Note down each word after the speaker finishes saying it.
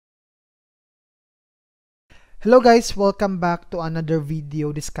Hello guys, welcome back to another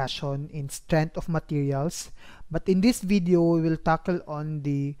video discussion in strength of materials. But in this video, we will tackle on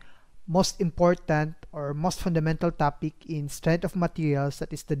the most important or most fundamental topic in strength of materials,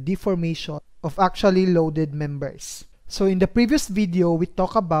 that is the deformation of actually loaded members. So in the previous video, we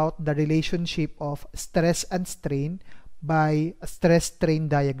talked about the relationship of stress and strain by a stress-strain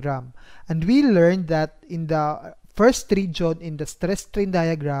diagram. And we learned that in the first region in the stress-strain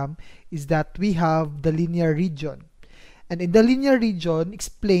diagram is that we have the linear region. And in the linear region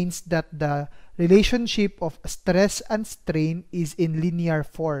explains that the relationship of stress and strain is in linear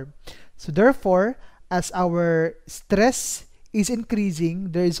form. So therefore, as our stress is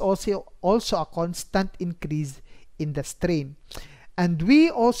increasing, there is also a constant increase in the strain. And we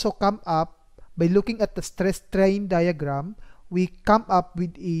also come up, by looking at the stress-strain diagram, we come up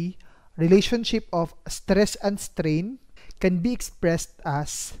with a relationship of stress and strain can be expressed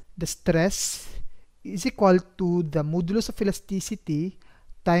as the stress is equal to the modulus of elasticity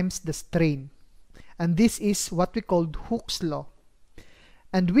times the strain. And this is what we called Hooke's law.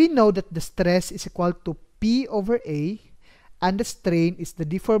 And we know that the stress is equal to P over A and the strain is the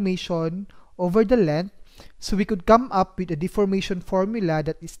deformation over the length. So we could come up with a deformation formula,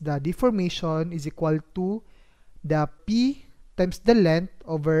 that is the deformation is equal to the P times the length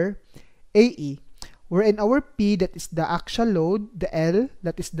over AE, wherein our P, that is the axial load, the L,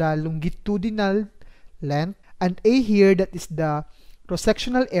 that is the longitudinal length, and A here, that is the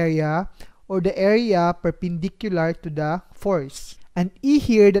cross-sectional area or the area perpendicular to the force, and E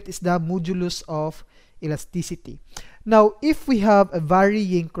here, that is the modulus of elasticity. Now, if we have a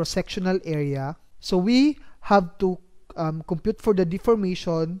varying cross-sectional area, so we have to compute for the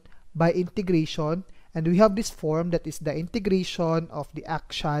deformation by integration, and we have this form, that is the integration of the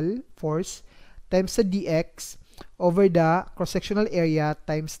axial force times the dx over the cross-sectional area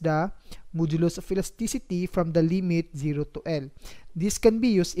times the modulus of elasticity from the limit 0 to L. This can be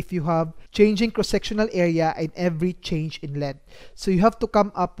used if you have changing cross-sectional area in every change in length. So you have to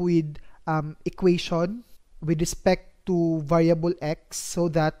come up with equation with respect to variable x so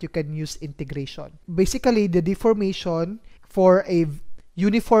that you can use integration. Basically, the deformation for a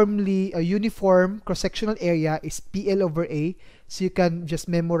uniform cross-sectional area is PL over A, so you can just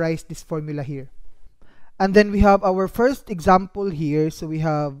memorize this formula here. And then we have our first example here. So we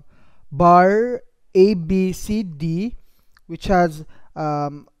have bar ABCD, which has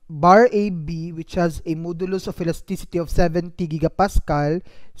bar AB, which has a modulus of elasticity of 70 gigapascal.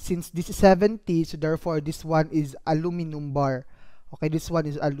 Since this is 70, so therefore this one is aluminum bar. Okay, this one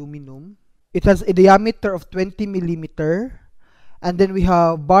is aluminum. It has a diameter of 20 millimeter. And then we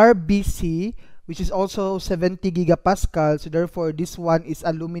have bar BC, which is also 70 gigapascal. So therefore, this one is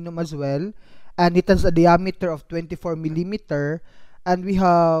aluminum as well. And it has a diameter of 24 millimeter. And we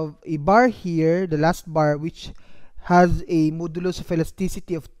have a bar here, the last bar, which has a modulus of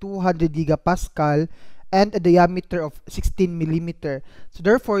elasticity of 200 gigapascal and a diameter of 16 millimeter. So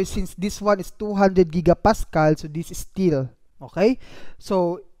therefore, since this one is 200 gigapascal, so this is steel. Okay?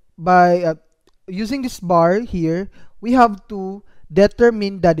 So by using this bar here, we have to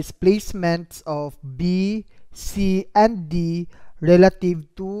determine the displacements of B, C, and D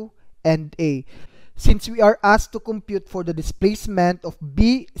relative to end A. Since we are asked to compute for the displacement of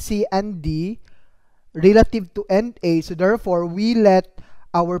B, C, and D relative to end A, so therefore we let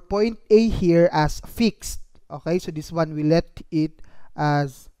our point A here as fixed. Okay, so this one we let it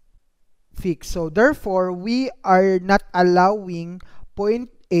as fixed. So therefore, we are not allowing point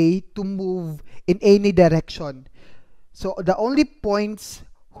A to move in any direction. So the only points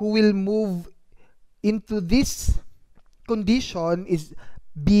who will move into this condition is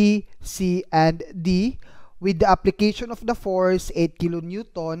B, C, and D, with the application of the force 8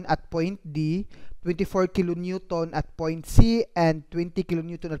 kilonewton at point D, 24 kilonewton at point C, and 20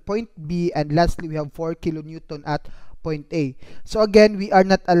 kilonewton at point B, and lastly we have 4 kilonewton at point A. So again, we are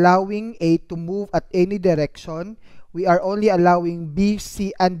not allowing A to move at any direction. We are only allowing B,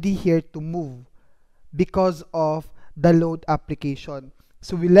 C, and D here to move because of the load application.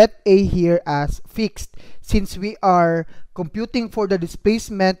 So we let A here as fixed since we are computing for the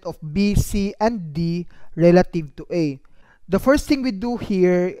displacement of B, C, and D relative to A. The first thing we do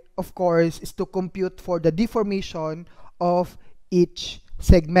here, of course, is to compute for the deformation of each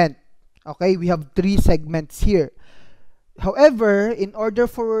segment. Okay, we have 3 segments here. However, in order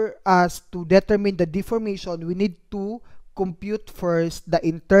for us to determine the deformation, we need to compute first the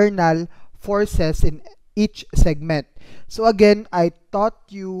internal forces in each segment. So again, I taught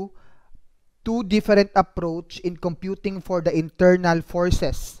you 2 different approach in computing for the internal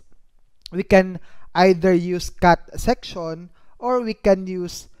forces. We can either use cut section or we can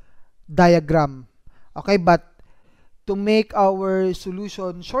use diagram. Okay, but to make our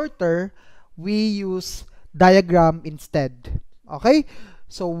solution shorter, we use diagram instead. Okay?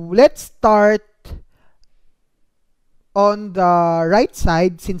 So let's start on the right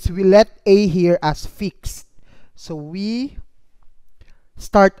side since we let A here as fixed. So we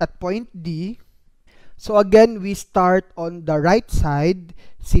start at point D. So again, we start on the right side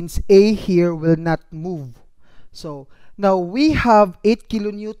since A here will not move. So now we have 8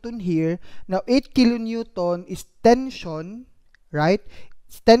 kilonewton here. Now 8 kilonewton is tension, right?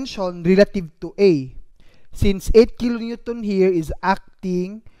 It's tension relative to A. Since 8 kilonewton here is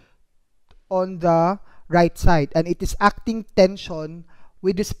acting on the right side and it is acting tension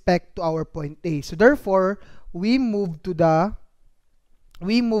with respect to our point A. So therefore, we move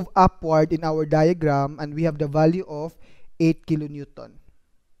upward in our diagram and we have the value of 8 kilonewton.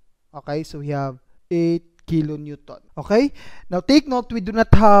 Okay, so we have 8 kilonewton. Okay, now take note, we do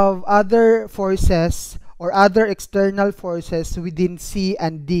not have other forces or other external forces within C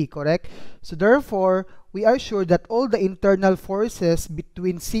and D, correct? So therefore, we are sure that all the internal forces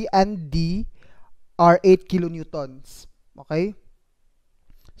between C and D are 8 kilonewtons. Okay,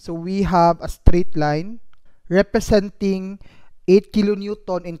 so we have a straight line representing 8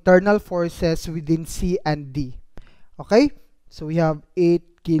 kilonewton internal forces within C and D. Okay, so we have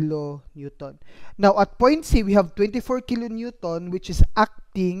 8 kilonewton. Now at point C, we have 24 kilonewton, which is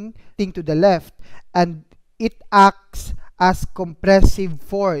acting to the left, and it acts as compressive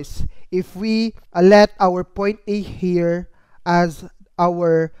force if we let our point A here as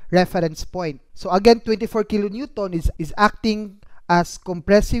our reference point. So again, 24 kilonewton is acting as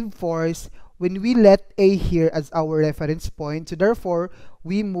compressive force when we let A here as our reference point. So therefore,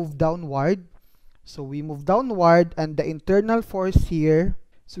 we move downward. So we move downward and the internal force here,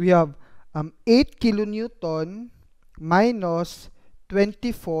 so we have 8 kilonewton minus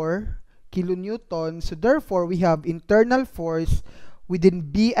 24 kilonewton. So therefore, we have internal force within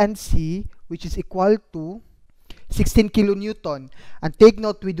B and C, which is equal to 16 kilonewton. And take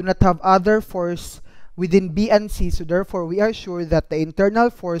note, we do not have other force within B and C, so therefore we are sure that the internal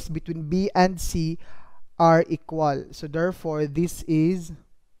force between B and C are equal. So therefore this is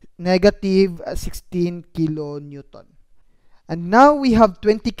negative 16 kilonewton. And now we have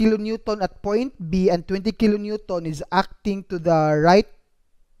 20 kilonewton at point B, and 20 kilonewton is acting to the right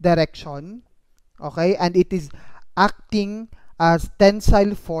direction. Okay, and it is acting as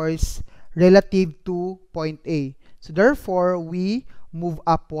tensile force relative to point A. So therefore we move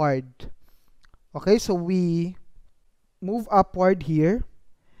upward. Okay, so we move upward here.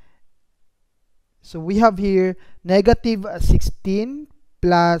 So we have here negative 16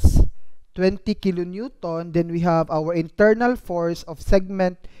 plus 20 kilonewton. Then we have our internal force of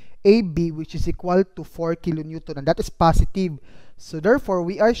segment AB, which is equal to 4 kilonewton, and that is positive. So therefore,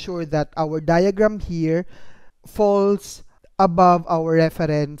 we are sure that our diagram here falls above our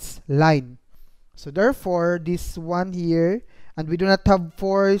reference line. So therefore, this one here, and we do not have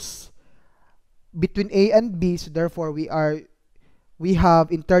force between A and B, so therefore we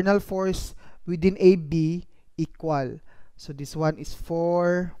have internal force within AB equal. So this one is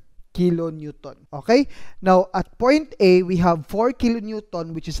 4 kilonewton. Okay, now at point A we have 4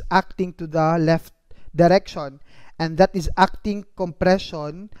 kilonewton, which is acting to the left direction, and that is acting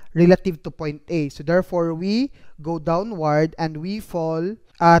compression relative to point A. So therefore we go downward and we fall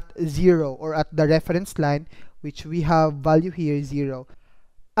at 0 or at the reference line, which we have value here 0.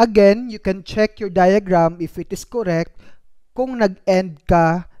 Again, you can check your diagram if it is correct kung nag-end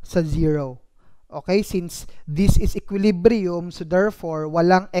ka sa 0. Okay, since this is equilibrium, so therefore,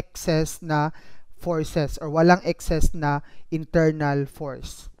 walang excess na forces or walang excess na internal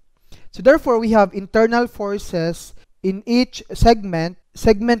force. So therefore, we have internal forces in each segment.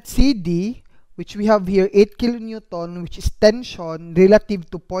 Segment CD, which we have here 8 kilonewton, which is tension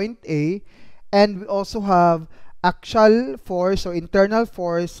relative to point A, and we also have axial force or internal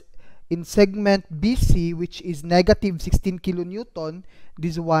force in segment BC, which is negative 16 kilonewton,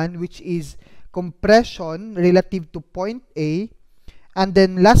 this one, which is compression relative to point A. And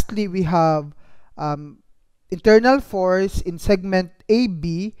then lastly, we have internal force in segment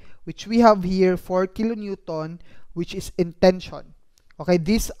AB, which we have here 4 kilonewton, which is in tension. Okay,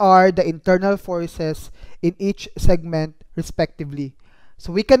 these are the internal forces in each segment respectively.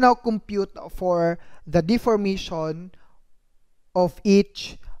 So we can now compute for the deformation of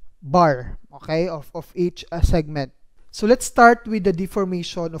each bar, okay, of each segment. So let's start with the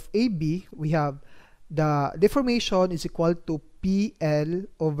deformation of AB. We have the deformation is equal to PL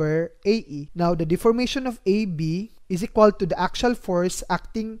over AE. Now the deformation of AB is equal to the axial force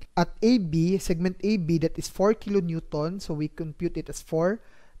acting at AB, segment AB, that is 4 kilonewton. So we compute it as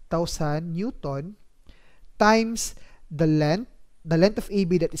 4,000 Newton times the length of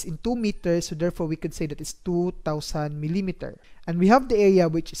AB that is in 2 meters, so therefore we could say that is 2,000 millimeter. And we have the area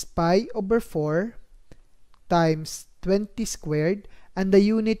which is pi over 4 times 20 squared, and the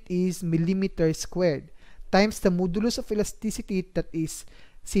unit is millimeter squared, times the modulus of elasticity, that is,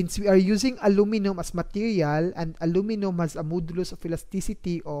 since we are using aluminum as material and aluminum has a modulus of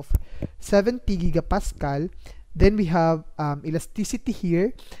elasticity of 70 gigapascal, then we have elasticity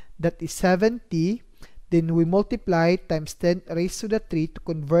here that is 70. Then we multiply times 10 raised to the 3 to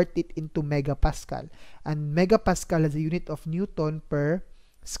convert it into megapascal. And megapascal has a unit of Newton per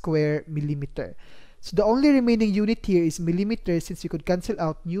square millimeter. So the only remaining unit here is millimeter, since you could cancel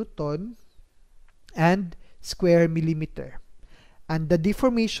out Newton and square millimeter. And the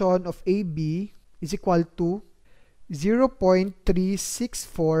deformation of AB is equal to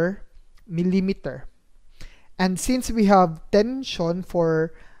 0.364 millimeter. And since we have tension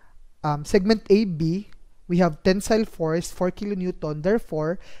for segment AB, we have tensile force 4 kilonewton.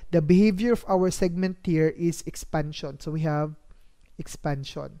 Therefore, the behavior of our segment here is expansion. So we have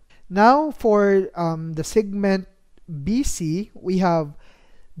expansion. Now, for the segment BC, we have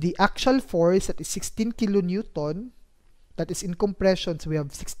the axial force that is 16 kilonewton. That is in compression. So we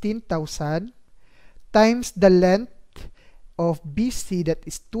have 16,000 times the length of BC, that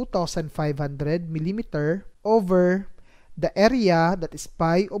is 2,500 millimeter, over the area, that is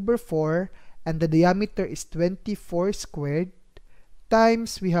pi over 4, and the diameter is 24 squared,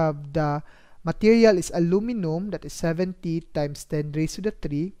 times we have the material is aluminum, that is 70 times 10 raised to the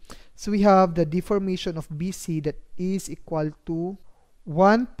 3. So we have the deformation of BC that is equal to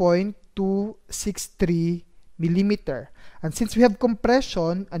 1.263 millimeter. And since we have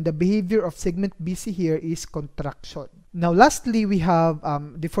compression, and the behavior of segment BC here is contraction. Now lastly, we have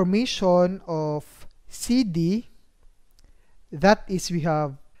deformation of CD. That is, we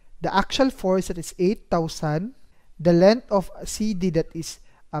have the axial force that is 8,000, the length of CD that is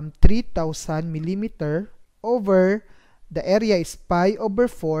 3,000 millimeter, over the area is pi over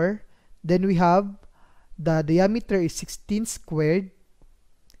 4. Then we have the diameter is 16 squared,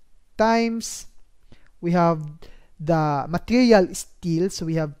 times we have the material is steel, so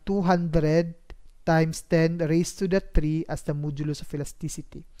we have 200 times 10 raised to the 3 as the modulus of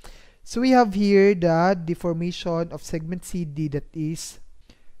elasticity. So we have here the deformation of segment CD that is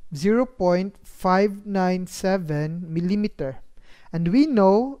 0.597 millimeter. And we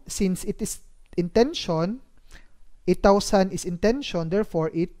know, since it is in tension, 8,000 is in tension,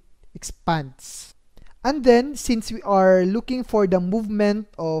 therefore it expands. And then, since we are looking for the movement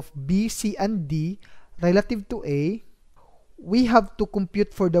of B, C, and D relative to A, we have to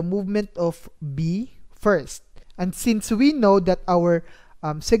compute for the movement of B first. And since we know that our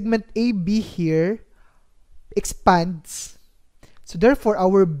segment AB here expands, so therefore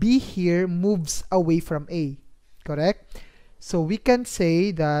our B here moves away from A, correct? So we can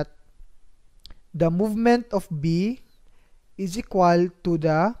say that the movement of B is equal to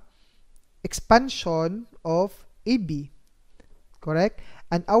the expansion of AB, correct?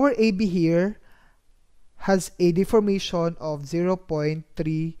 And our AB here has a deformation of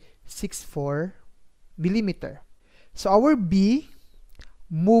 0.364 millimeter. So our B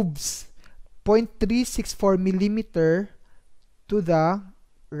moves 0.364 millimeter to the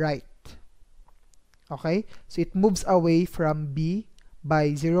right. Okay? So it moves away from B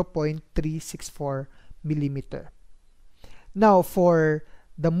by 0.364 millimeter. Now, for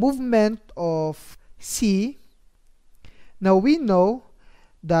the movement of C, now we know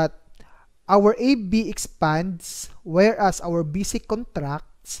that our AB expands, whereas our BC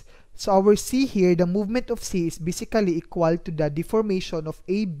contracts. So our C here, the movement of C is basically equal to the deformation of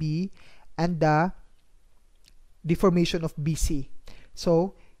AB and the deformation of BC.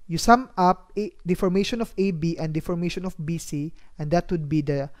 So you sum up deformation of AB and deformation of BC, and that would be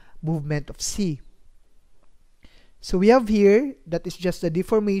the movement of C. So we have here, that is just the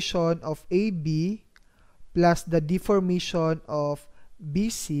deformation of AB plus the deformation of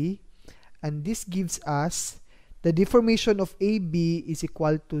BC, and this gives us the deformation of AB is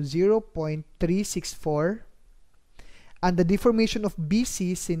equal to 0.364, and the deformation of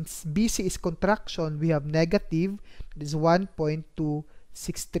BC, since BC is contraction, we have negative, that is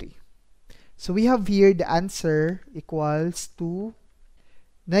 1.263. So we have here the answer equals to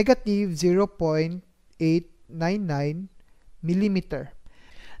negative 0.899 millimeter.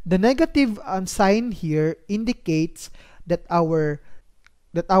 The negative sign here indicates that our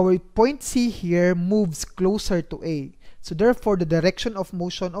point C here moves closer to A. So therefore, the direction of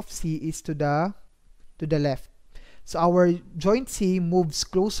motion of C is to the left. So our joint C moves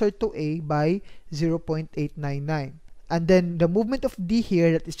closer to A by 0.899. And then the movement of D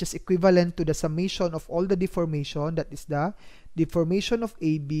here, that is just equivalent to the summation of all the deformation, that is the deformation of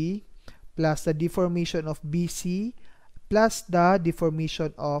AB plus the deformation of BC plus the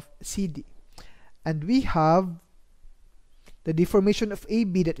deformation of CD. And we have the deformation of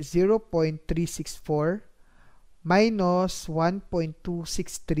AB, that is 0.364 minus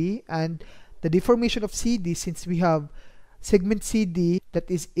 1.263, and the deformation of CD, since we have segment CD that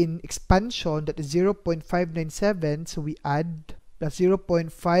is in expansion, that is 0.597, so we add the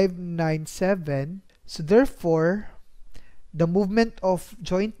 0.597. So therefore, the movement of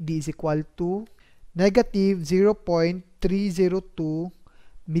joint D is equal to negative 0.302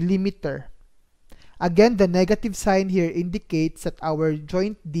 millimeter. Again, the negative sign here indicates that our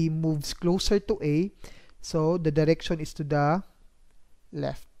joint D moves closer to A, so the direction is to the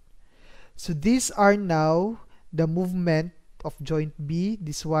left. So these are now the movement of joint B,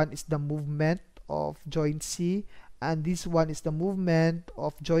 this one is the movement of joint C, and this one is the movement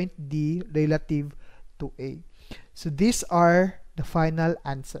of joint D relative to A. So these are the final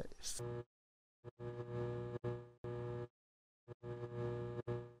answers.